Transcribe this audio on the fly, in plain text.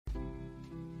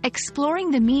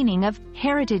Exploring the meaning of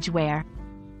heritage wear.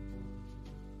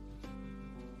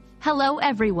 Hello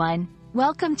everyone,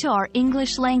 welcome to our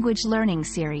English language learning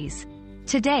series.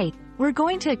 Today, we're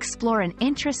going to explore an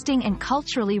interesting and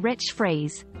culturally rich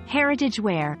phrase, heritage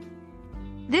wear.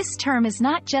 This term is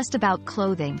not just about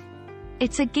clothing.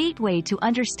 It's a gateway to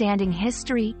understanding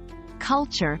history,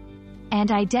 culture,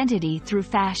 and identity through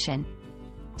fashion.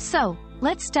 So,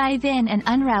 let's dive in and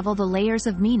unravel the layers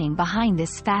of meaning behind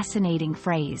this fascinating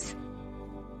phrase.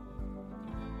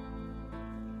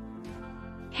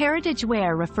 Heritage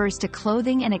wear refers to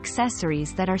clothing and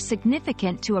accessories that are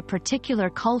significant to a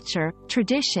particular culture,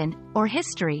 tradition, or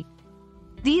history.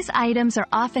 These items are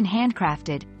often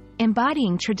handcrafted,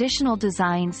 embodying traditional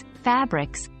designs,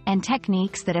 fabrics, and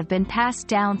techniques that have been passed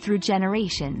down through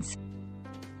generations.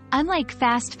 Unlike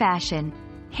fast fashion,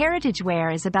 heritage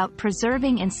wear is about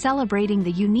preserving and celebrating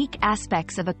the unique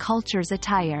aspects of a culture's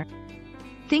attire.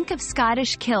 Think of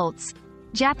Scottish kilts,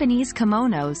 Japanese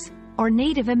kimonos, or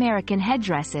Native American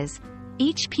headdresses.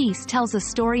 Each piece tells a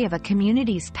story of a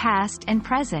community's past and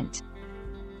present.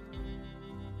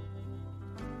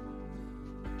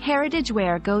 Heritage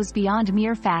wear goes beyond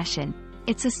mere fashion.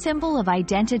 It's a symbol of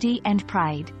identity and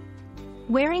pride.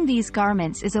 Wearing these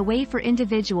garments is a way for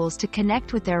individuals to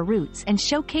connect with their roots and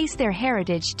showcase their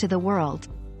heritage to the world.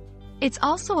 It's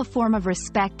also a form of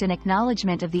respect and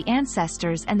acknowledgement of the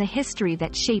ancestors and the history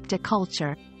that shaped a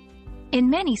culture. In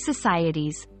many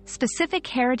societies, specific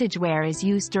heritage wear is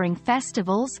used during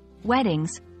festivals,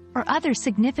 weddings, or other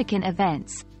significant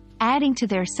events, adding to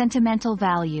their sentimental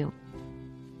value.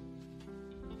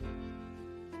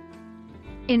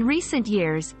 In recent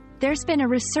years, there's been a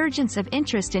resurgence of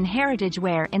interest in heritage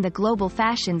wear in the global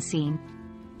fashion scene.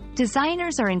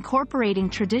 Designers are incorporating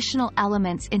traditional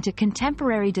elements into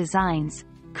contemporary designs,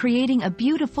 creating a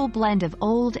beautiful blend of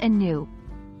old and new.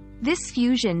 This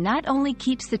fusion not only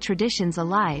keeps the traditions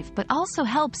alive but also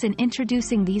helps in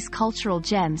introducing these cultural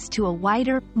gems to a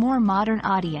wider, more modern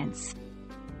audience.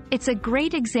 It's a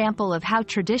great example of how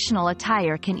traditional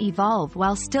attire can evolve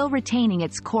while still retaining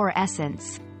its core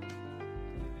essence.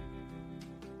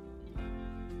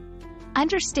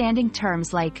 Understanding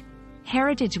terms like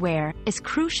heritage wear is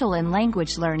crucial in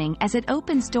language learning as it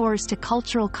opens doors to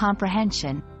cultural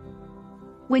comprehension.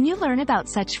 When you learn about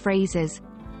such phrases,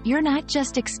 you're not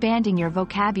just expanding your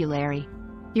vocabulary.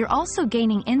 You're also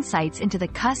gaining insights into the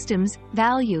customs,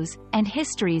 values, and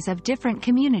histories of different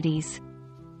communities.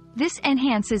 This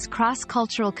enhances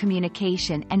cross-cultural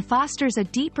communication and fosters a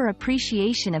deeper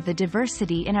appreciation of the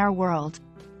diversity in our world.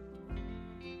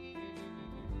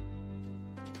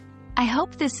 I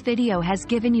hope this video has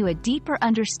given you a deeper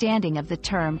understanding of the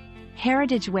term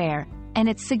heritage wear and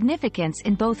its significance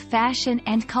in both fashion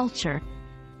and culture.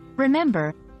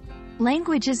 Remember,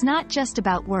 language is not just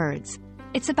about words,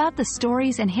 it's about the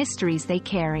stories and histories they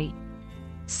carry.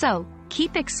 So,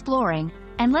 keep exploring,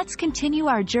 and let's continue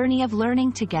our journey of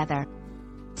learning together.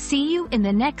 See you in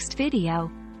the next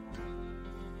video.